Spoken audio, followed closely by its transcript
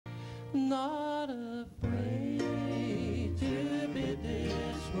not afraid to bid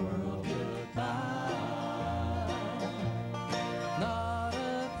this world goodbye. Not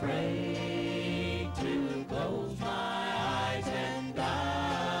afraid to close my eyes and die.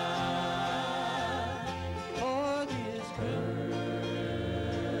 For this courage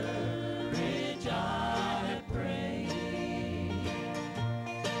I have prayed.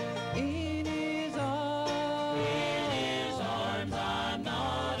 In His arms I'm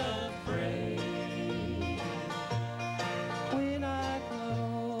not afraid. When I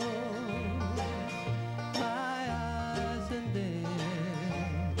close my eyes and then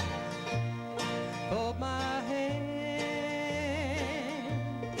hold my hand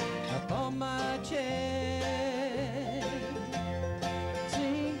upon my chest,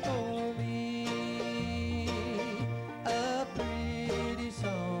 sing for me a pretty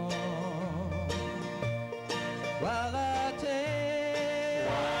song while I take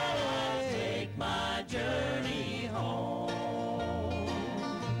my journey home.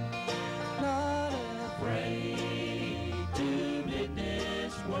 Not afraid to bid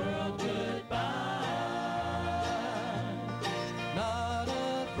this world goodbye. Not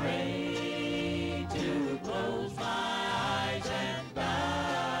afraid to close my eyes and die.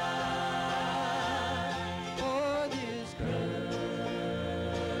 For this courage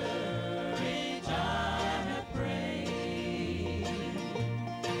I have prayed.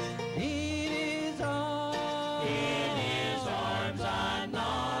 In His arms I'm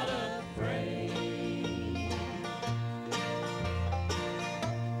not afraid.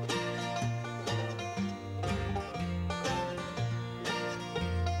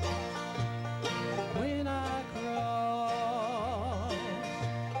 When I cross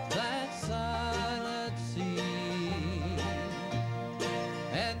that silent sea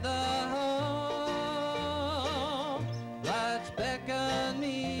and the home lights beckon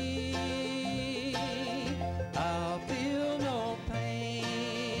me, I'll feel no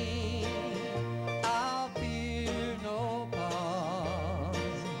pain, I'll fear no pause.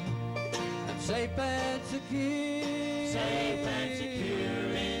 I'm safe and secure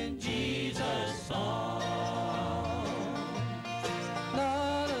in Jesus' arms.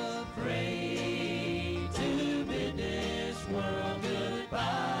 Not afraid to bid this world goodbye.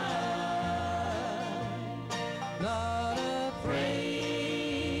 Not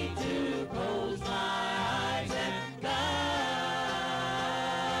afraid to close my eyes and die.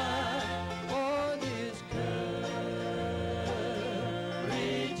 For this courage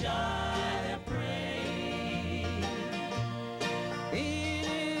I have prayed. In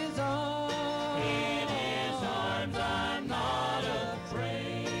His arms I'm not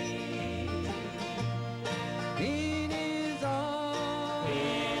afraid. In His arms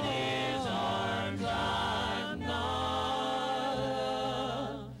I'm not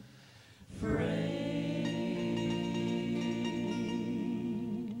afraid.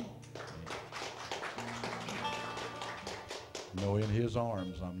 No, in His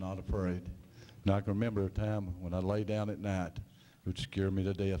arms, I'm not afraid. And I can remember a time when I lay down at night, it would scare me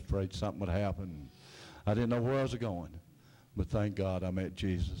to death, afraid something would happen. I didn't know where I was going, but thank God I met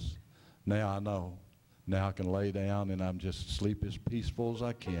Jesus. Now I know. Now I can lay down and I'm just sleep as peaceful as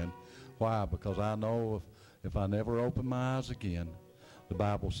I can. Why? Because I know if I never open my eyes again, the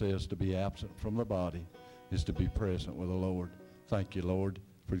Bible says to be absent from the body is to be present with the Lord. Thank you, Lord,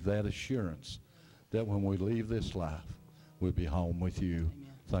 for that assurance that when we leave this life, we'll be home with you.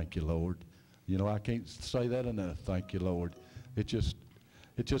 Amen. Thank you, Lord. You know, I can't say that enough. Thank you, Lord. It's just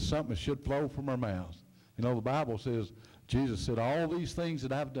something that should flow from our mouths. You know, the Bible says, Jesus said, all these things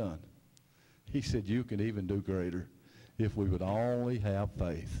that I've done, He said, you can even do greater if we would only have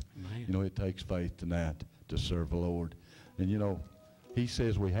faith. Amen. You know, it takes faith tonight to serve the Lord. And, you know, He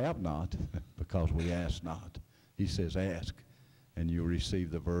says we have not because we ask not. He says ask, and you'll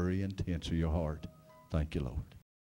receive the very intents of your heart. Thank you, Lord.